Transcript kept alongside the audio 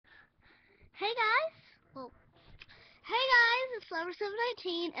Hey guys! Well, hey guys, it's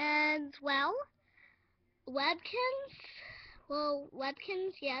Lover719 and, well, Webkins? Well,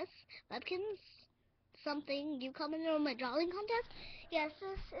 Webkins, yes. Webkins, something. You commented on my drawing contest? Yes,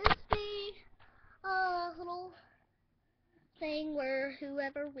 this is the, little thing where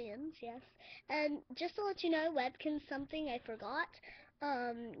whoever wins, yes. And just to let you know, Webkins, something I forgot.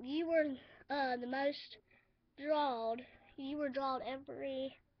 You were, the most drawed. You were drawed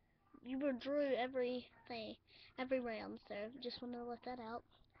drew everything, every round, so just wanted to let that out.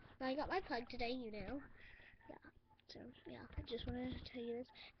 I got my plug today, you know. Yeah, so, yeah, I just wanted to tell you this.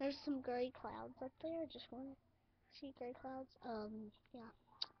 There's some gray clouds up there, just wanted to see gray clouds. Yeah.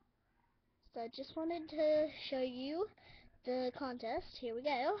 So, just wanted to show you the contest. Here we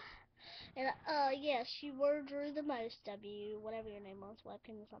go. And, yes, you drew the most, whatever your name was,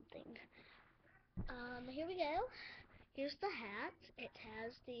 Weapon something. Here we go. Here's the hat. It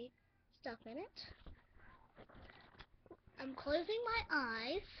has the stuff in it. I'm closing my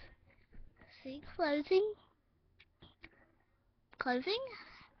eyes. See, closing.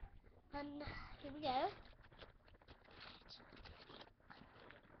 And here we go.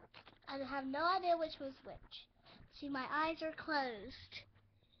 I have no idea which was which. See, my eyes are closed.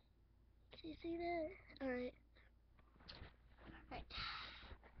 Do you see that? Alright. Alright.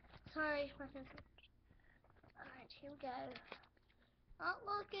 Sorry, my friends. Alright, here we go. Not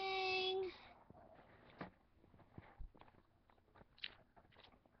looking.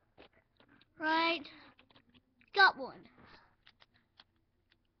 Right. Got one.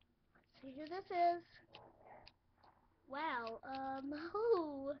 Let's see who this is. Wow.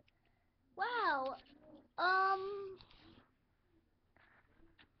 Who? Wow.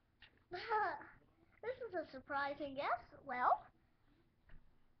 This is a surprising guess. Well,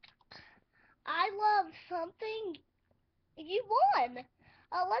 I love something. You won.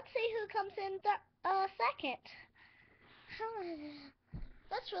 Let's see who comes in second.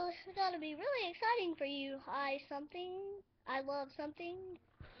 That's gotta be really exciting for you. I love something,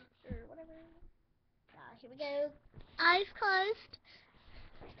 or whatever. Here we go. Eyes closed.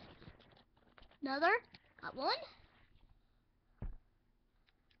 Another. Got one.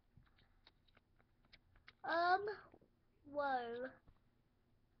 Whoa.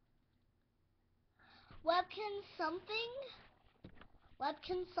 Webkin something.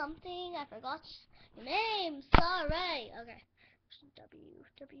 I forgot your name. Sorry. Okay.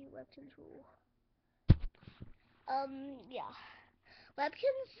 W Webkins rule. Yeah.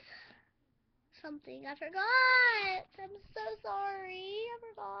 Webkins something. I forgot. I'm so sorry. I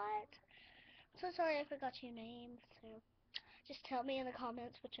forgot. So sorry I forgot your names. So just tell me in the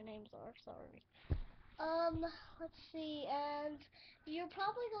comments what your names are. Sorry. Let's see, and you're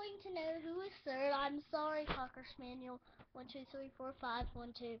probably going to know who is third. I'm sorry, Cocker Spaniel. 1, 2, 3, 4, 5,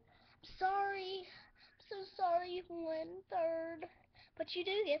 1, 2. Sorry. I'm so sorry you went third. But you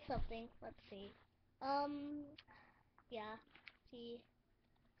do get something. Let's see. Yeah. C.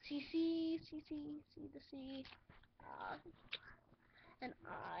 The C. And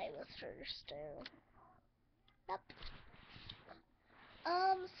I was first, so. Yep.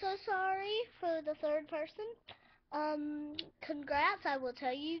 So sorry for the third person. Congrats, I will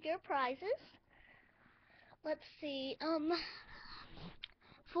tell you your prizes. Let's see,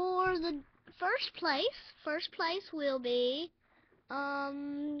 for the first place will be,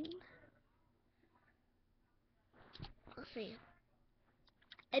 let's see,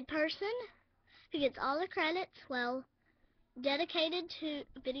 a person who gets all the credits, well, dedicated to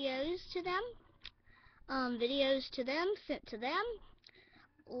videos to them, sent to them,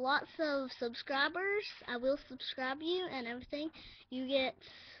 lots of subscribers. I will subscribe you and everything. You get,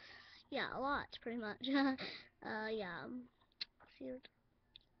 yeah, a lot, pretty much. Yeah.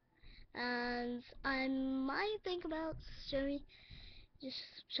 And I might think about showing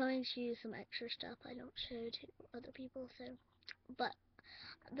you some extra stuff I don't show to other people. So, but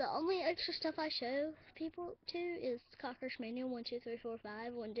the only extra stuff I show people to is Cocker Spaniel 1, 2, 3, 4,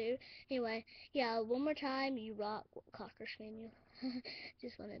 5, 1, 2. Anyway, yeah, one more time, you rock, Cocker Spaniel.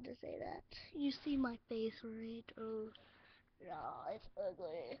 Just wanted to say that. You see my face, right? Oh, yeah, it's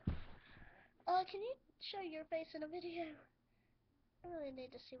ugly. Can you show your face in a video? I really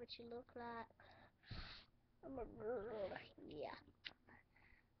need to see what you look like. I'm a girl. Yeah.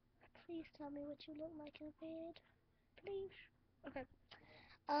 Please tell me what you look like in a vid. Please. Okay.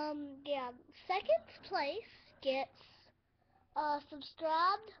 Yeah. Second place gets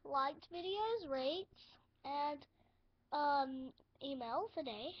subscribed, liked videos, rates, and emails a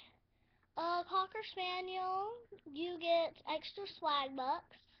day. Cocker Spaniel, you get extra swag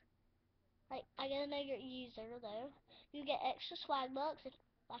bucks. I gotta know your user though. You get extra swag bucks if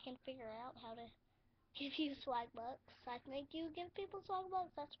I can figure out how to give you swag bucks. I think you give people swag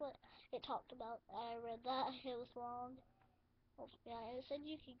bucks. That's what it talked about. I read that. It was long. Well, yeah, it said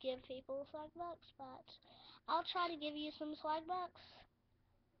you could give people swag bucks, but I'll try to give you some swag bucks.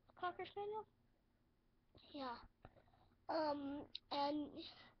 Cocker Spaniel? Yeah. And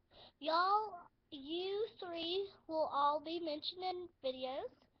y'all, you three will all be mentioned in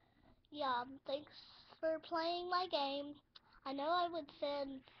videos. Yeah, thanks for playing my game. I know I would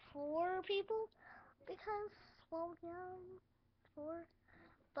send 4 people because, well, yeah, 4.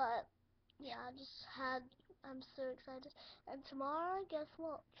 But, yeah, I'm so excited. And tomorrow, guess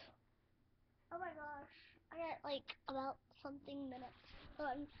what? Oh my gosh, I got like about something minutes. I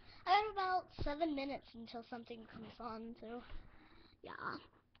got about 7 minutes until something comes on, so, yeah.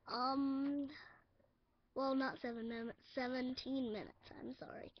 Well, not 7 minutes, 17 minutes, I'm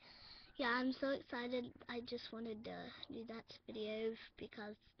sorry. Yeah, I'm so excited. I just wanted to do that video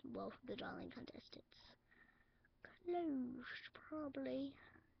because, well, the drawing contest, it's closed, probably.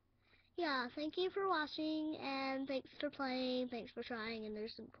 Yeah, thank you for watching, and thanks for playing, thanks for trying, and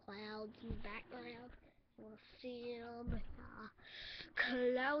there's some clouds in the background. You want to see them?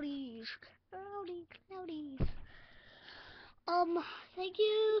 Cloudies, cloudies. Thank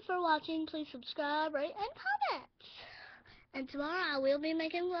you for watching. Please subscribe, rate, and comment. And tomorrow I will be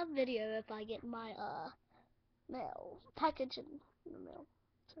making a video if I get my, mail package in the mail.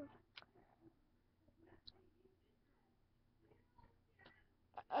 So,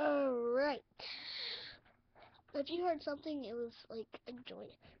 alright. If you heard something, it was like a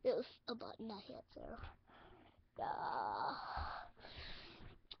joint. It was a button I hit, so.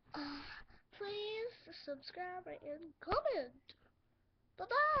 Please subscribe and comment. Bye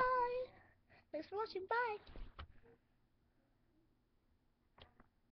bye. Thanks for watching. Bye.